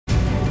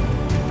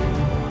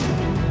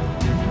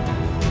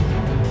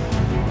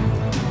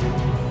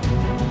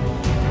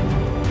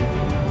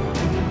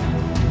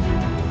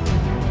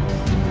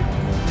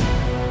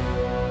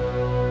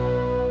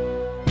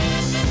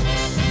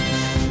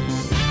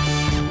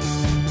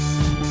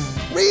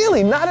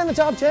Really? Not in the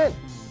top 10?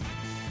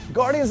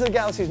 Guardians of the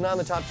Galaxy is not in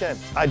the top 10.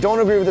 I don't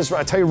agree with this.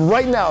 I tell you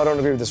right now, I don't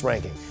agree with this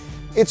ranking.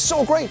 It's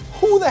so great.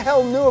 Who the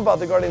hell knew about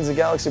the Guardians of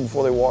the Galaxy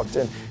before they walked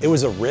in? It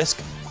was a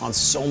risk on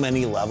so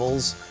many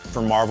levels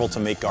for Marvel to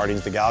make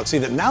Guardians of the Galaxy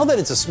that now that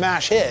it's a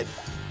smash hit,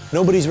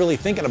 nobody's really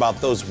thinking about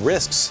those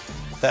risks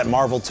that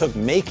Marvel took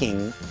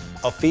making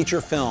a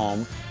feature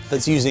film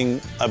that's using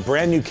a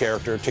brand new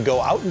character to go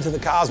out into the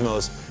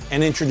cosmos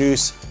and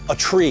introduce a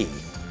tree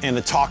and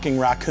a talking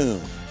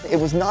raccoon. It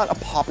was not a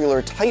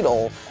popular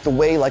title the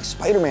way like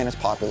Spider-Man is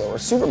popular or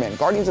Superman.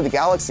 Guardians of the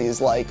Galaxy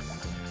is like,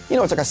 you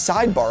know, it's like a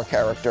sidebar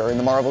character in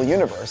the Marvel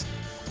Universe.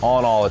 All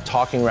in all, a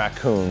talking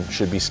raccoon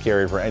should be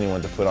scary for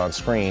anyone to put on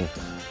screen,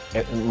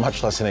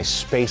 much less in a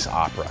space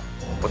opera.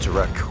 What's a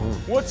raccoon?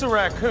 What's a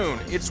raccoon?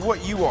 It's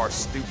what you are,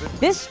 stupid.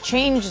 This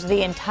changed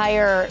the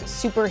entire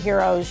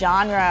superhero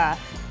genre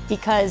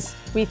because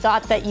we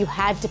thought that you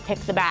had to pick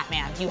the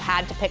Batmans, you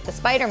had to pick the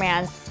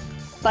Spider-Mans,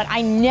 but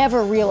I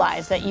never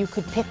realized that you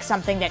could pick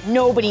something that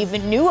nobody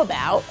even knew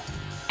about,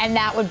 and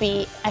that would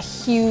be a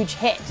huge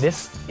hit.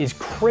 This is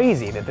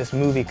crazy that this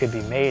movie could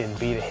be made and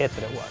be the hit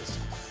that it was.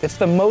 It's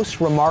the most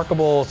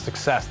remarkable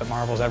success that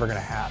Marvel's ever gonna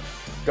have.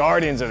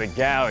 Guardians of the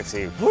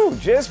Galaxy, whew,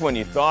 just when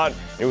you thought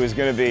it was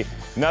gonna be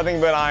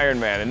nothing but Iron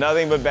Man and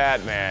nothing but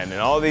Batman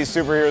and all these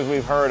superheroes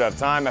we've heard of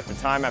time after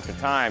time after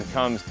time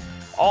comes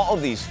all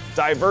these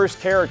diverse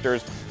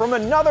characters from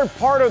another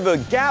part of the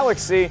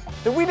galaxy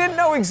that we didn't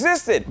know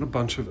existed. What a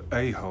bunch of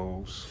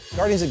a-holes.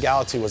 Guardians of the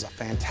Galaxy was a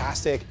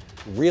fantastic,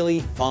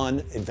 really fun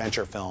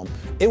adventure film.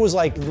 It was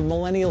like the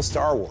millennial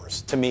Star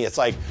Wars. To me, it's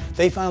like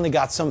they finally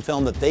got some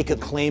film that they could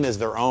claim as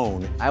their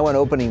own. I went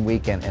opening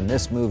weekend and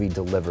this movie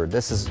delivered.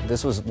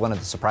 This was one of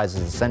the surprises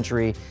of the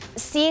century.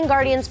 Seeing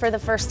Guardians for the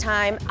first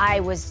time,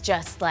 I was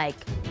just like,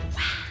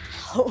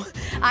 wow.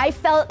 I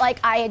felt like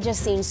I had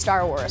just seen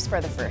Star Wars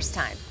for the first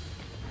time.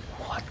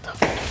 What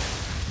the?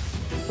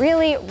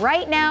 Really,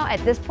 right now, at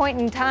this point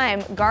in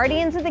time,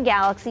 Guardians of the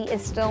Galaxy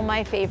is still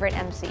my favorite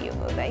MCU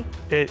movie.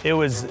 It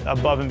was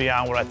above and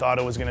beyond what I thought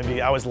it was going to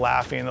be. I was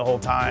laughing the whole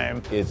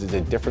time. It's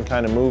a different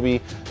kind of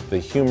movie. The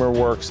humor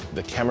works,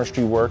 the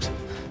chemistry works.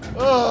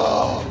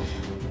 Oh,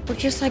 we're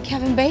just like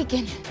Kevin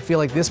Bacon. I feel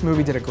like this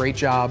movie did a great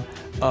job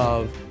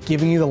of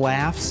giving you the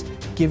laughs,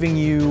 giving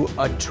you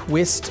a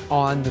twist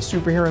on the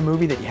superhero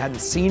movie that you hadn't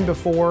seen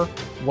before,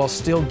 while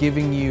still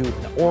giving you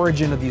the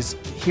origin of these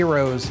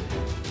heroes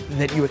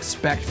that you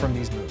expect from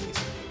these movies.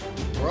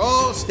 We're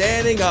all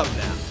standing up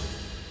now.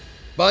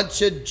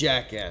 Bunch of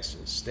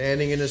jackasses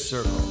standing in a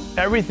circle.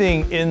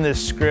 Everything in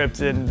this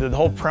script and the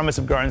whole premise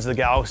of Guardians of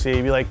the Galaxy,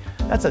 you'd be like,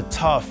 that's a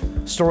tough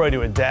story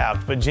to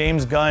adapt. But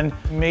James Gunn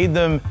made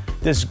them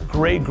this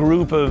great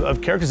group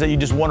of characters that you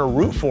just want to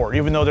root for,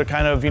 even though they're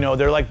kind of, you know,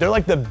 they're like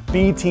the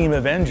B-team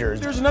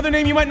Avengers. There's another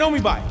name you might know me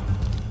by.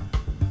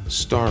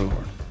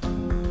 Star-Lord.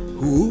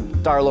 Who?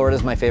 Star-Lord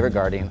is my favorite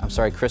Guardian. I'm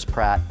sorry, Chris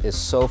Pratt is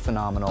so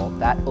phenomenal.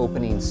 That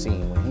opening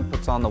scene, when he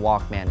puts on the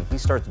Walkman and he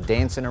starts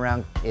dancing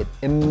around, it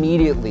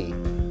immediately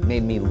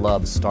made me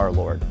love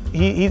Star-Lord.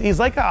 He's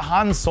like a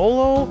Han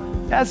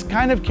Solo-esque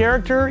kind of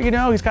character, you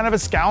know? He's kind of a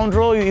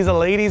scoundrel, he's a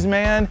ladies'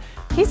 man.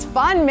 He's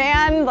fun,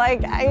 man.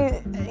 Like,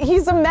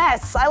 he's a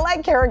mess. I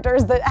like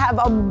characters that have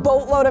a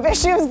boatload of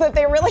issues that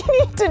they really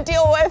need to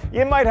deal with.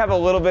 You might have a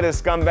little bit of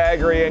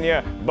scumbaggery in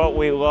you, but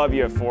we love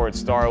you for it,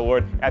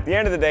 Star-Lord. At the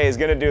end of the day, he's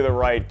gonna do the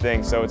right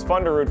thing, so it's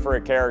fun to root for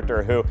a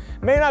character who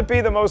may not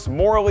be the most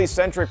morally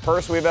centric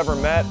person we've ever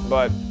met,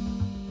 but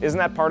isn't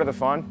that part of the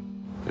fun?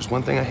 There's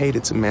one thing I hate,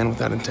 it's a man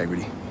without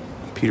integrity.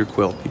 Peter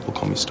Quill, people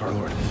call me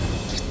Star-Lord.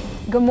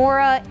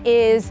 Gamora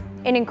is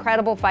an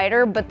incredible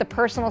fighter, but the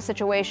personal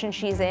situation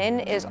she's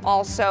in is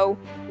also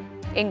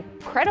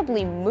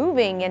incredibly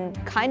moving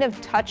and kind of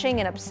touching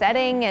and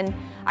upsetting, and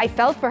I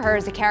felt for her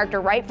as a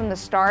character right from the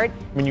start.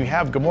 When you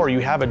have Gamora, you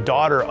have a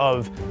daughter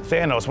of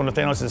Thanos, one of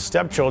Thanos'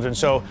 stepchildren,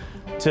 so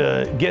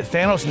to get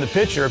Thanos in the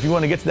picture, if you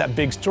want to get to that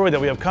big story that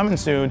we have coming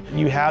soon,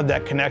 you have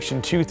that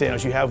connection to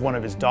Thanos, you have one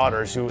of his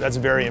daughters, who that's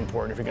very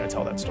important if you're going to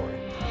tell that story.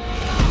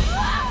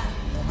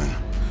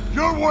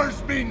 Your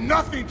words mean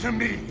nothing to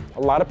me! A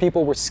lot of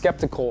people were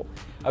skeptical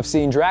of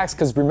seeing Drax,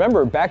 because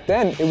remember, back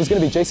then, it was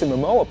going to be Jason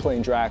Momoa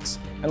playing Drax,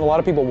 and a lot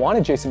of people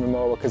wanted Jason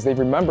Momoa because they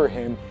remember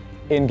him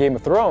in Game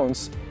of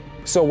Thrones.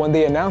 So when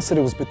they announced that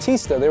it was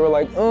Batista, they were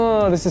like,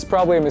 oh, this is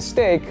probably a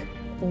mistake.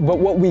 But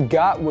what we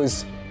got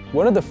was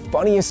one of the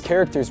funniest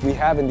characters we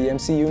have in the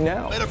MCU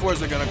now.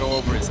 Metaphors are gonna go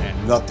over his head.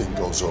 Nothing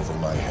goes over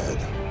my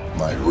head.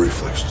 My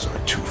reflexes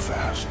are too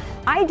fast.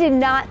 I did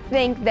not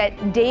think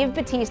that Dave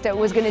Bautista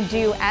was going to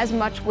do as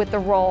much with the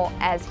role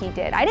as he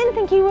did. I didn't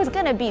think he was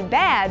going to be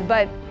bad,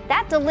 but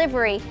that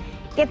delivery,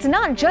 it's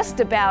not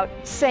just about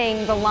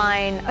saying the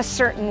line a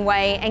certain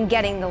way and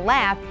getting the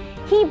laugh.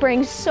 He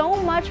brings so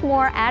much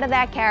more out of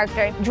that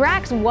character.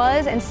 Drax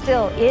was and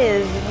still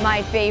is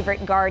my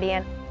favorite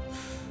Guardian.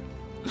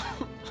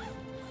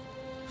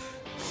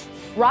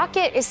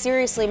 Rocket is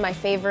seriously my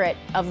favorite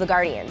of the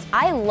Guardians.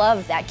 I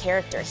love that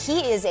character.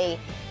 He is a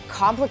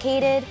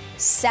complicated,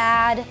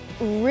 sad,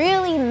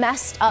 really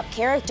messed up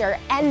character,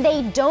 and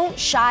they don't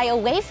shy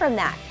away from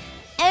that.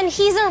 and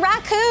he's a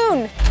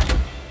raccoon.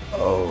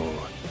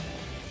 Oh,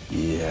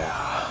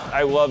 yeah.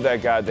 I love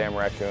that goddamn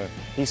raccoon.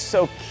 He's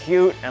so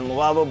cute and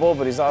lovable,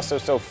 but he's also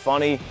so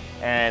funny.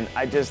 And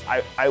I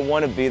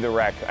want to be the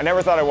raccoon. I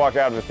never thought I'd walk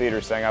out of the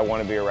theater saying I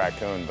want to be a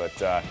raccoon,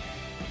 but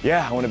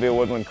yeah, I want to be a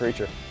woodland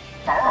creature.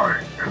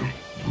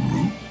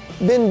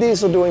 Vin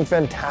Diesel doing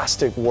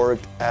fantastic work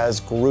as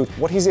Groot.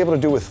 What he's able to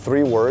do with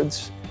 3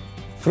 words,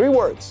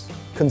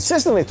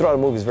 consistently throughout a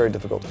movie is very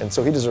difficult. And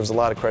so he deserves a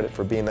lot of credit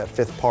for being that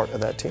 5th part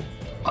of that team.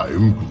 I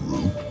am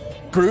Groot.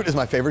 Groot is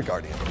my favorite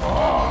Guardian.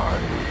 I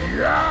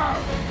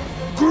am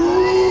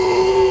Groot!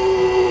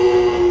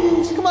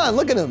 Come on,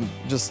 look at him.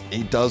 Just,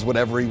 he does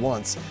whatever he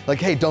wants. Like,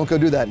 hey, don't go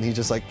do that. And he's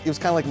just like, it was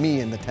kind of like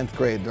me in the 10th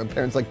grade. My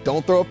parents like,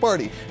 don't throw a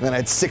party. And then I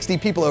had 60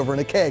 people over in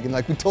a keg and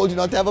like, we told you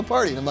not to have a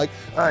party. And I'm like,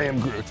 I am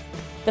Groot.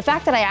 The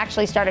fact that I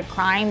actually started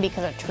crying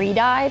because a tree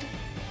died,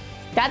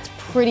 that's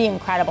pretty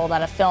incredible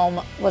that a film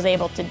was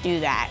able to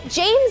do that.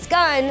 James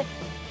Gunn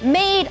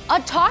made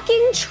a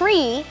talking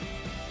tree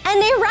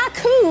and a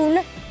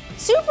raccoon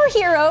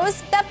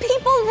superheroes that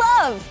people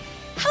love.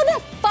 How the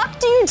fuck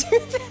do you do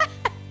that?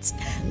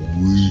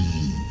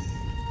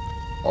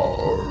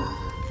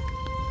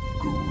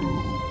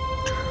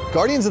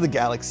 Guardians of the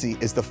Galaxy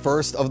is the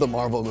first of the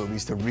Marvel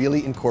movies to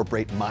really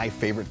incorporate my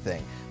favorite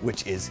thing,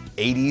 which is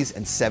 80s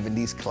and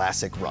 70s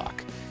classic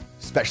rock,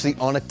 especially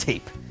on a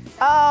tape.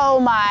 Oh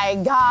my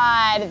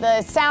God,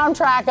 the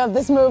soundtrack of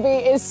this movie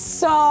is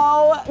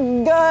so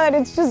good.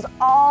 It's just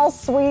all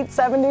sweet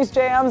 70s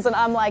jams and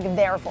I'm like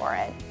there for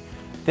it.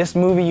 This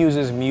movie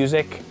uses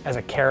music as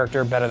a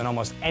character better than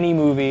almost any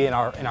movie in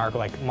our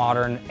like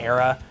modern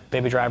era.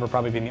 Baby Driver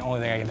probably being the only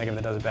thing I can think of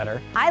that does it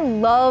better. I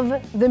love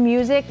the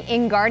music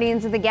in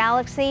Guardians of the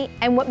Galaxy,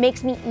 and what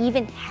makes me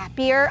even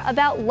happier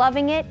about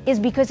loving it is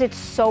because it's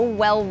so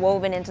well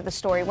woven into the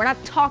story. We're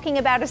not talking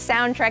about a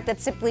soundtrack that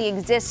simply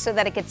exists so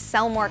that it could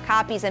sell more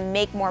copies and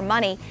make more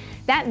money.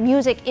 That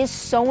music is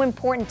so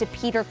important to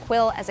Peter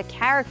Quill as a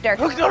character.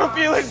 Hooked on a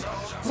feeling,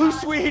 Blue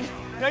Swede,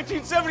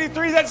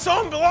 1973, that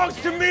song belongs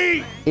to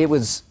me! It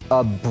was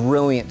a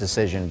brilliant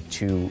decision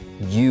to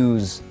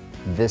use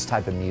this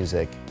type of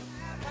music.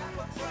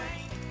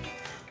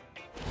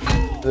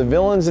 The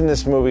villains in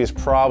this movie is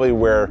probably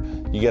where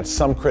you get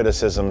some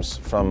criticisms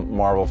from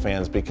Marvel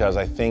fans because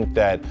I think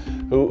that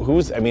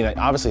I mean,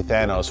 obviously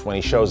Thanos, when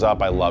he shows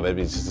up, I love it.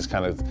 It's just this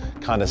kind of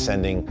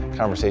condescending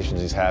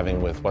conversations he's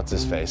having with what's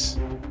his face?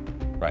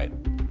 Right,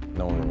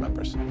 no one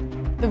remembers.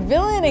 The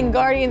villain in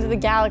Guardians of the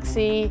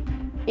Galaxy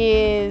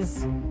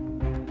is...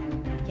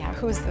 Yeah,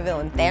 who's the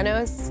villain?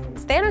 Thanos?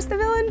 Is Thanos the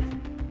villain?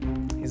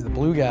 He's the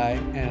blue guy,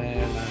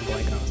 and I'm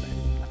blanking on his name.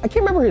 I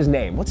can't remember his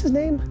name. What's his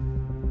name?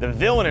 The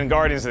villain in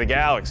Guardians of the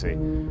Galaxy. Is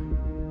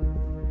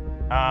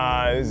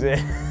it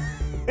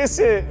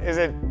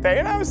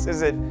Thanos?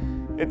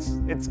 It's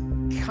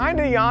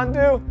kinda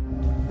Yondu?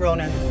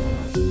 Ronan.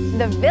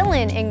 The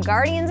villain in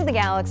Guardians of the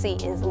Galaxy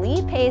is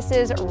Lee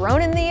Pace's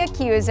Ronan the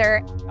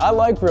Accuser. I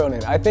like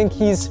Ronan. I think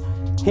he's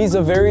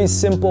a very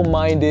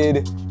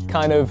simple-minded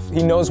kind of,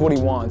 he knows what he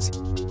wants.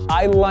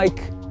 I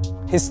like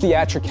his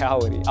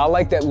theatricality. I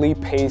like that Lee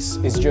Pace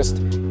is just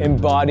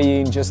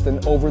embodying just an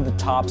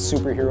over-the-top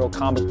superhero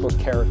comic book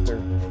character.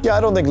 Yeah, I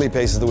don't think Lee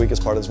Pace is the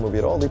weakest part of this movie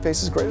at all. Lee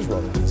Pace is great as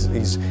Ronan.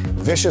 He's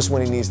vicious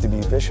when he needs to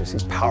be vicious.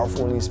 He's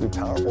powerful when he needs to be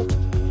powerful.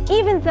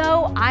 Even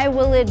though I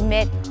will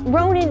admit,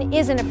 Ronan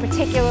isn't a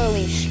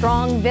particularly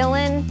strong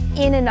villain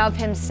in and of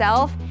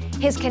himself,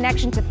 his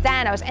connection to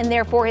Thanos and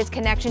therefore his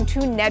connection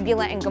to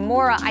Nebula and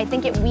Gamora, I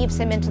think it weaves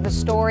him into the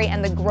story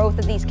and the growth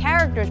of these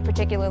characters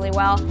particularly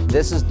well.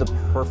 This is the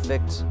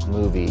perfect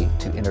movie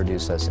to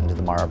introduce us into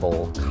the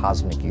Marvel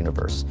cosmic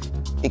universe.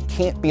 It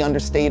can't be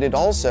understated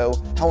also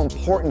how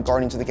important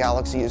Guardians of the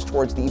Galaxy is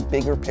towards the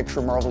bigger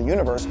picture Marvel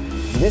universe.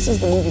 This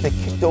is the movie that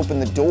kicked open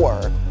the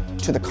door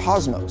to the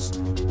cosmos.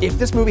 If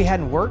this movie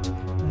hadn't worked,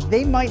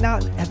 they might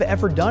not have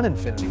ever done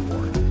Infinity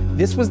War.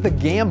 This was the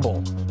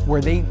gamble where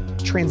they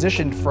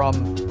transitioned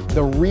from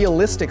the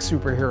realistic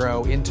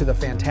superhero into the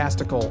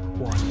fantastical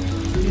one.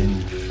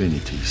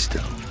 Infinity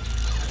Stone.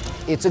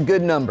 It's a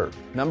good number.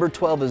 Number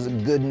 12 is a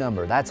good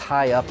number. That's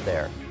high up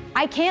there.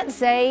 I can't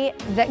say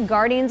that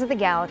Guardians of the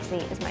Galaxy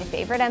is my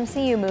favorite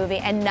MCU movie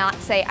and not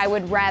say I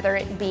would rather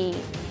it be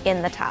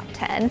in the top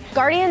 10.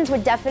 Guardians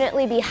would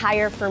definitely be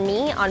higher for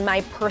me on my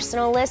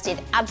personal list.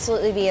 It'd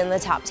absolutely be in the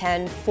top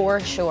 10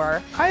 for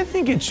sure. I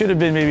think it should have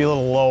been maybe a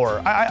little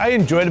lower. I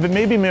enjoyed it, but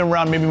maybe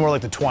around maybe more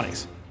like the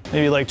 20s.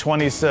 Maybe like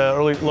 20s,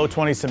 low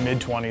 20s to mid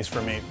 20s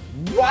for me.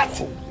 What?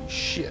 Holy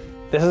shit.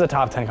 This is a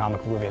top 10 comic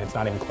book movie and it's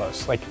not even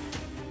close. Like,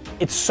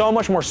 it's so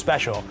much more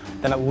special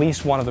than at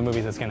least one of the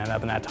movies that's gonna end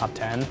up in that top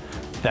 10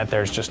 that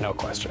there's just no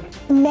question.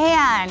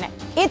 Man,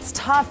 it's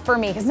tough for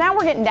me because now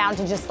we're getting down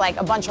to just like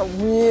a bunch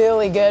of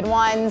really good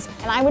ones,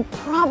 and I would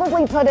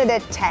probably put it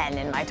at 10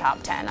 in my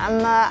top 10.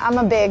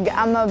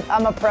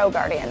 I'm a pro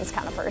Guardians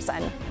kind of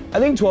person. I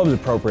think 12 is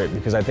appropriate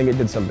because I think it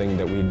did something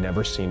that we'd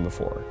never seen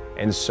before.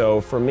 And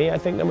so for me, I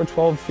think number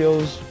 12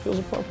 feels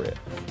appropriate.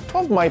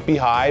 12 might be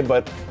high,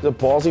 but the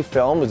ballsy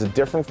film is a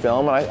different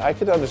film, and I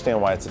could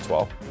understand why it's a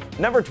 12.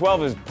 Number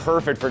 12 is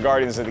perfect for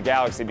Guardians of the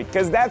Galaxy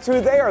because that's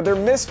who they are. They're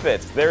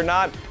misfits. They're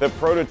not the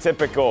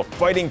prototypical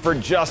fighting for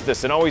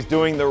justice and always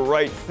doing the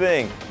right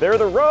thing. They're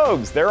the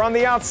rogues. They're on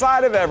the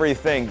outside of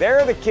everything.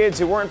 They're the kids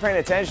who weren't paying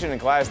attention in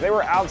class. They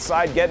were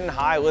outside getting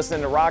high,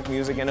 listening to rock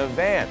music in a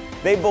van.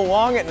 They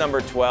belong at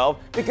number 12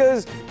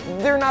 because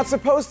they're not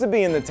supposed to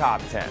be in the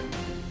top 10.